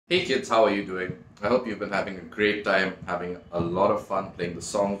Hey kids, how are you doing? I hope you've been having a great time, having a lot of fun playing the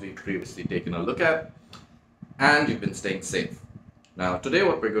songs we've previously taken a look at, and you've been staying safe. Now, today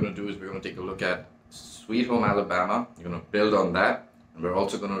what we're going to do is we're going to take a look at Sweet Home Alabama. We're going to build on that, and we're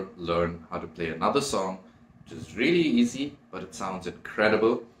also going to learn how to play another song, which is really easy, but it sounds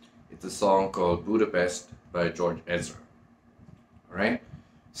incredible. It's a song called Budapest by George Ezra. Alright,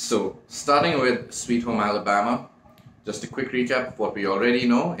 so starting with Sweet Home Alabama, just a quick recap of what we already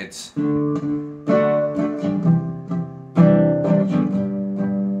know. It's down,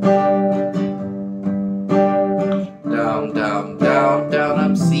 down, down, down,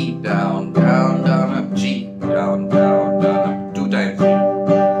 up C, down, down, down, up G, down, down, down, up 2 times G.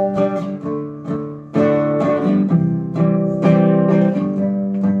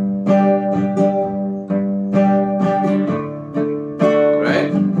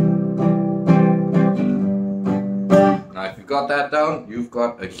 Got that down, you've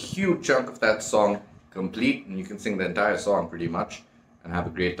got a huge chunk of that song complete, and you can sing the entire song pretty much and have a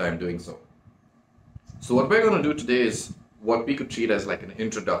great time doing so. So what we're going to do today is what we could treat as like an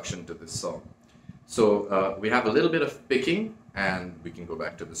introduction to this song. So we have a little bit of picking, and we can go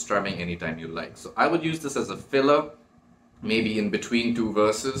back to the strumming anytime you like. So I would use this as a filler, maybe in between 2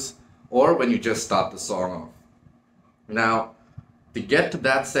 verses, or when you just start the song off. Now, to get to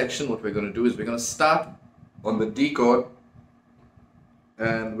that section, what we're going to do is we're going to start on the D chord,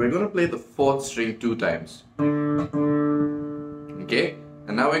 and we're going to play the 4th string 2 times. Okay,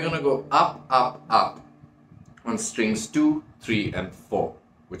 and now we're going to go up, up, up on strings 2, 3, and 4,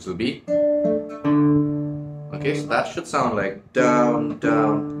 which will be, okay, so that should sound like down,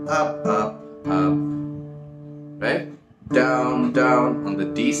 down, up, up, up, right? Down, down on the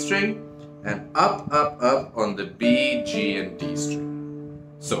D string, and up, up, up on the B, G, and D string.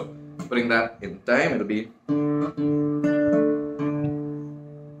 So, putting that in time, it'll be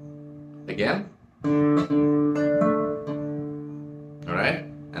again. Alright,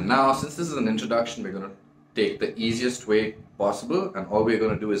 and now since this is an introduction, we're going to take the easiest way possible, and all we're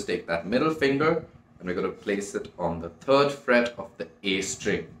going to do is take that middle finger and we're going to place it on the 3rd fret of the A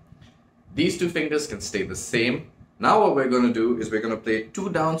string. These 2 fingers can stay the same. Now what we're going to do is we're going to play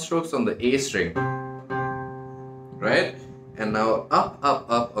 2 downstrokes on the A string, right? And now up, up,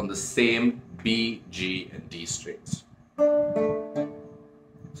 up on the same B, G, and D strings.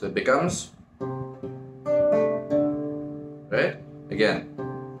 So it becomes, right? Again.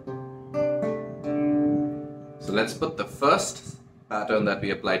 So let's put the first pattern that we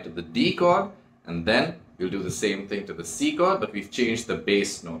applied to the D chord, and then we'll do the same thing to the C chord, but we've changed the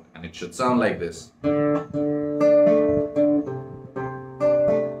bass note, and it should sound like this.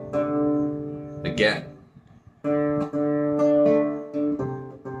 Again.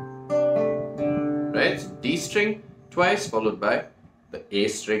 Right? So D string twice, followed by the A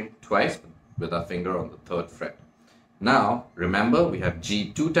string twice with our finger on the 3rd fret. Now, remember, we have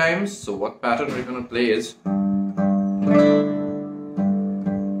G 2 times, so what pattern we're going to play is, we're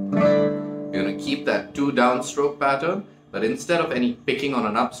going to keep that 2 downstroke pattern, but instead of any picking on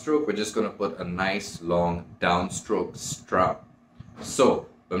an upstroke, we're just going to put a nice long downstroke strum. So,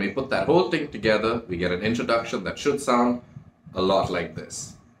 when we put that whole thing together, we get an introduction that should sound a lot like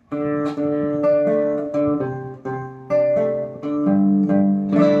this.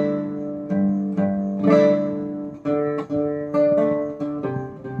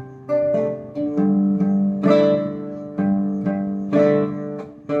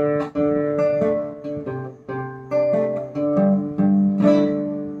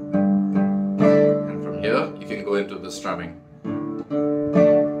 And from here, you can go into the strumming.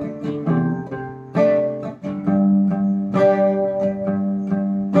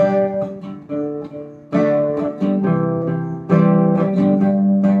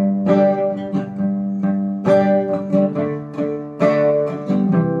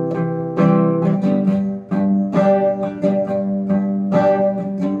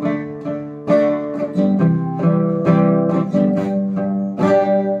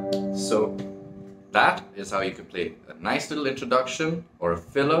 That is how you can play a nice little introduction or a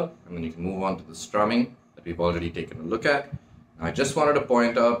filler, and then you can move on to the strumming that we've already taken a look at. Now, I just wanted to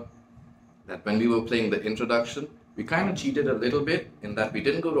point out that when we were playing the introduction, we kind of cheated a little bit in that we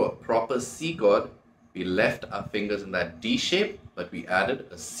didn't go to a proper C chord. We left our fingers in that D shape, but we added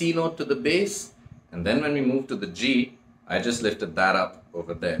a C note to the bass, and then when we moved to the G, I just lifted that up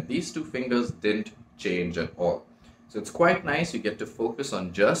over there. These 2 fingers didn't change at all. So it's quite nice. You get to focus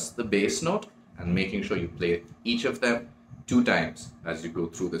on just the bass note and making sure you play each of them 2 times as you go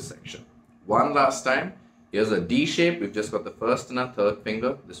through this section. One last time. Here's a D shape. We've just got the 1st and a 3rd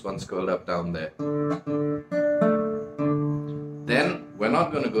finger. This one's curled up down there. Then we're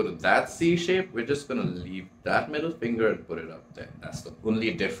not going to go to that C shape. We're just going to leave that middle finger and put it up there. That's the only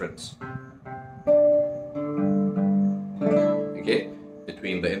difference, okay,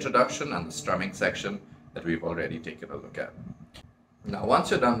 between the introduction and the strumming section that we've already taken a look at. Now, once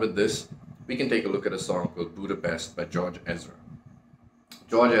you're done with this, we can take a look at a song called Budapest by George Ezra.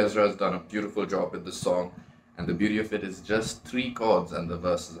 George Ezra has done a beautiful job with this song, and the beauty of it is just 3 chords and the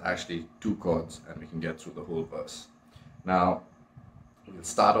verse is actually 2 chords, and we can get through the whole verse. Now, we'll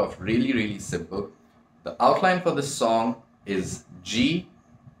start off really simple. The outline for this song is G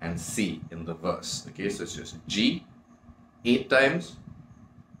and C in the verse. Okay, so it's just G 8 times,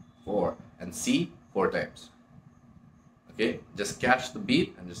 4, and C 4 times. Okay, just catch the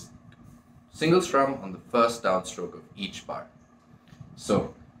beat and just single strum on the first downstroke of each bar.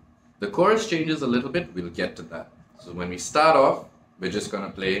 So the chorus changes a little bit, we'll get to that. So when we start off, we're just going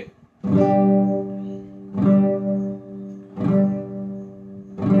to play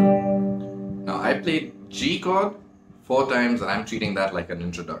now I played G chord 4 times and I'm treating that like an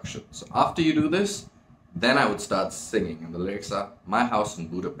introduction. So after you do this, then I would start singing, and the lyrics are my house in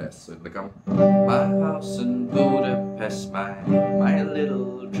Budapest. So it'll become my house in Budapest, my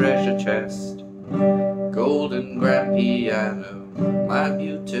little treasure chest, golden grand piano, my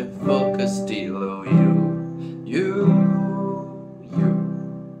beautiful Castillo, you,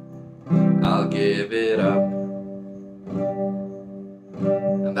 I'll give it up.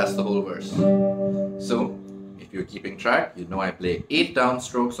 And that's the whole verse. So if you're keeping track, you know I play 8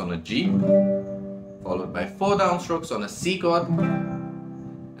 downstrokes on a G, followed by 4 downstrokes on a C chord,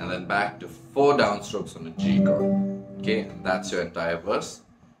 and then back to 4 downstrokes on a G chord. Okay, and that's your entire verse.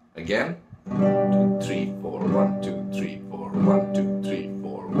 Again, 2, 3, 4, 1, 2, 3, 4, 1, 2, 3,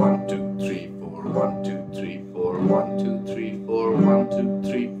 4, 1, 2, 3, 4, 1, 2, 3, 4, 1, 2, 3, 4, 1, 2,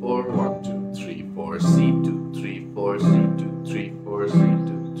 3, 4, 1, 2, 3, 4, C, 2, 3, 4, C, 2, 3, 4, C,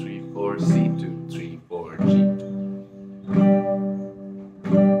 2, 3, 4, C, 2, 3, 4, G.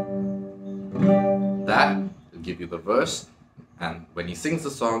 That will give you the verse, and when he sings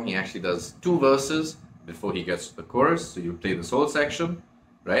the song, he actually does 2 verses before he gets to the chorus. So you play this whole section,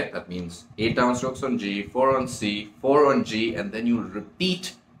 right? That means 8 downstrokes on G, 4 on C, 4 on G, and then you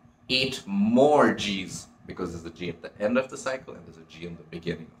repeat 8 more Gs, because there's a G at the end of the cycle and there's a G in the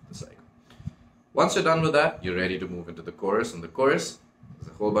beginning of the cycle. Once you're done with that, you're ready to move into the chorus, and the chorus is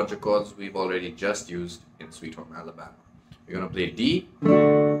a whole bunch of chords we've already just used in Sweet Home Alabama. You're going to play D,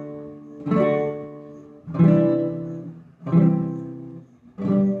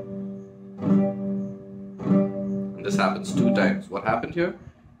 and this happens 2 times. What happened here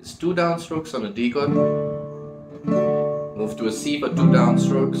is 2 downstrokes on a D chord, move to a C for 2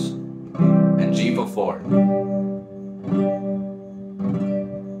 downstrokes, and G for 4.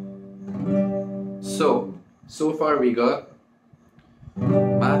 So far we got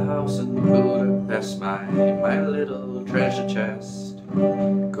my house in Budapest, my little treasure chest,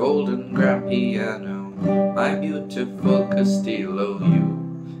 golden grand piano, my beautiful Castillo,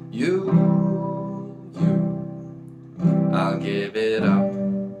 you, I'll give it up.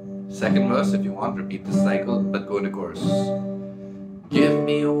 Second verse, if you want, repeat the cycle, but go into chorus. Give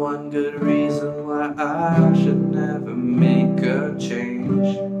me one good reason why I should never make a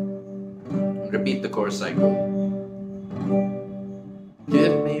change. Repeat the chorus cycle.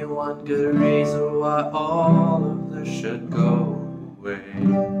 Give me one good reason why all of this should go away.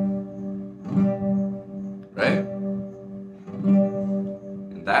 Right?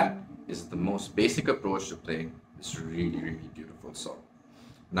 And that is the most basic approach to playing this really beautiful song.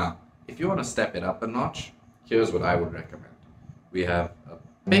 Now, if you want to step it up a notch, here's what I would recommend. We have a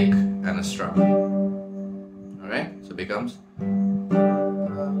pick and a strum. Alright? So it becomes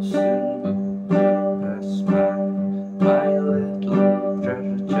my little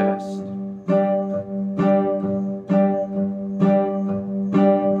treasure chest.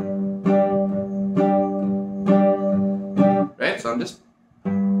 Right? So I'm just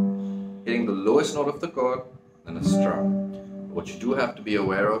hitting the lowest note of the chord and a strum. What you do have to be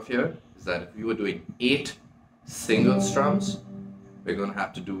aware of here is that if we were doing 8 single strums, we're going to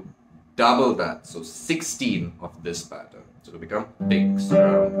have to do double that, so 16 of this pattern. So it'll become big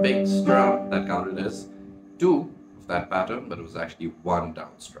strum, that counted as 2 of that pattern, but it was actually 1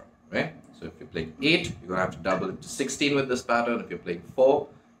 down strum, right? So if you're playing 8, you're going to have to double it to 16 with this pattern. If you're playing 4, you're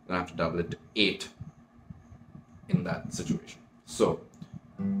going to have to double it to 8 in that situation. So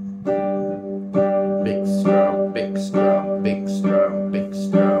big strum, big strum, big strum, big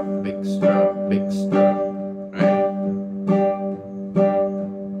strum, big strum, big strum, right?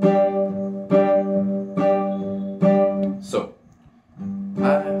 So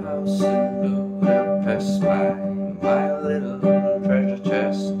my house in Budapest, my little treasure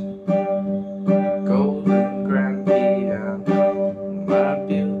golden grand piano, my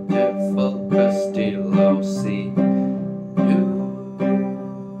beautiful Castillo, see you.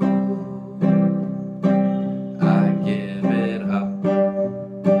 I give it up.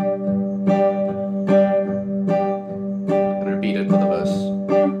 Repeat it for the verse.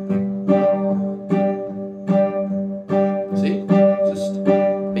 See? Just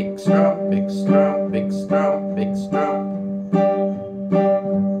big strum, big strum, big strum, big strum.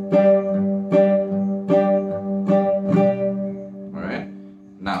 Alright?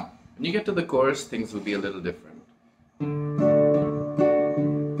 Now, when you get to the chorus, things will be a little different.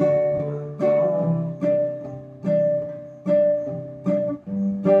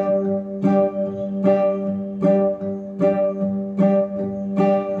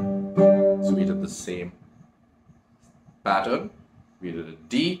 Same pattern. We did a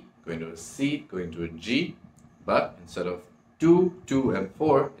D, going to a C, going to a G, but instead of 2, 2 and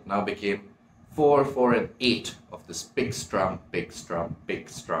 4, it now became 4, 4 and 8 of this big strum, big strum, big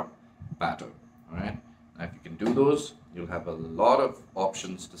strum pattern. Alright, now if you can do those, you'll have a lot of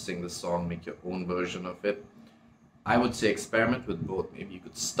options to sing the song, make your own version of it. I would say experiment with both. Maybe you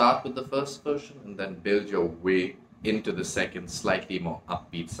could start with the first version and then build your way into the second, slightly more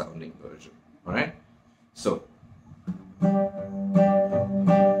upbeat sounding version. Alright, so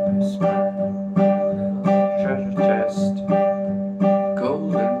treasure chest,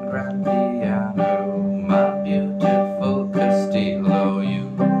 golden grand piano, my beautiful Castillo, you,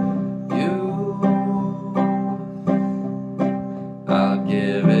 I'll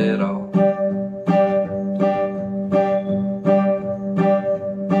give it all.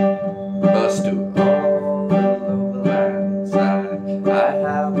 Verse 2, all the lowlands I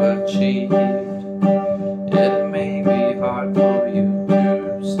have achieved. It may be hard for you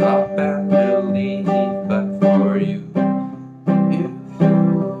to stop and believe, but for you,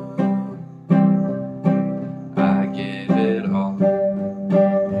 I give it all.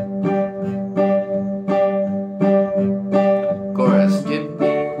 Chorus, give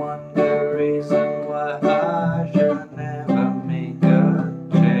me one good reason why I should never make a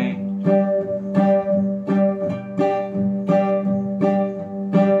change.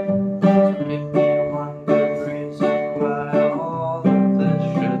 Give me one good reason why all of this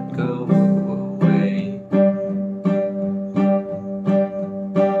should go away.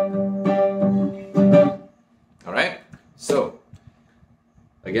 Alright, so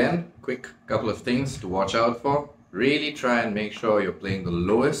again, quick couple of things to watch out for. Really try and make sure you're playing the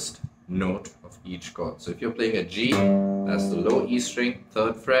lowest note of each chord. So if you're playing a G, that's the low E string,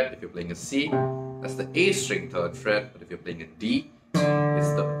 3rd fret. If you're playing a C, that's the A string, 3rd fret. But if you're playing a D,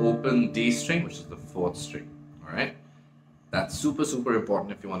 it's the open D string, which is the 4th string. Alright? That's super, super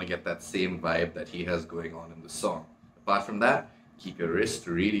important if you want to get that same vibe that he has going on in the song. Apart from that, keep your wrist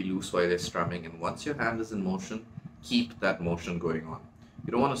really loose while you're strumming, and once your hand is in motion, keep that motion going on.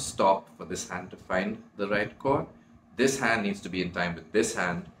 You don't want to stop for this hand to find the right chord. This hand needs to be in time with this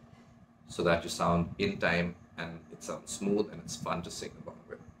hand so that you sound in time and it sounds smooth and it's fun to sing along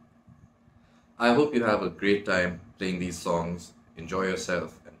with. I hope you have a great time playing these songs. Enjoy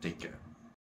yourself and take care.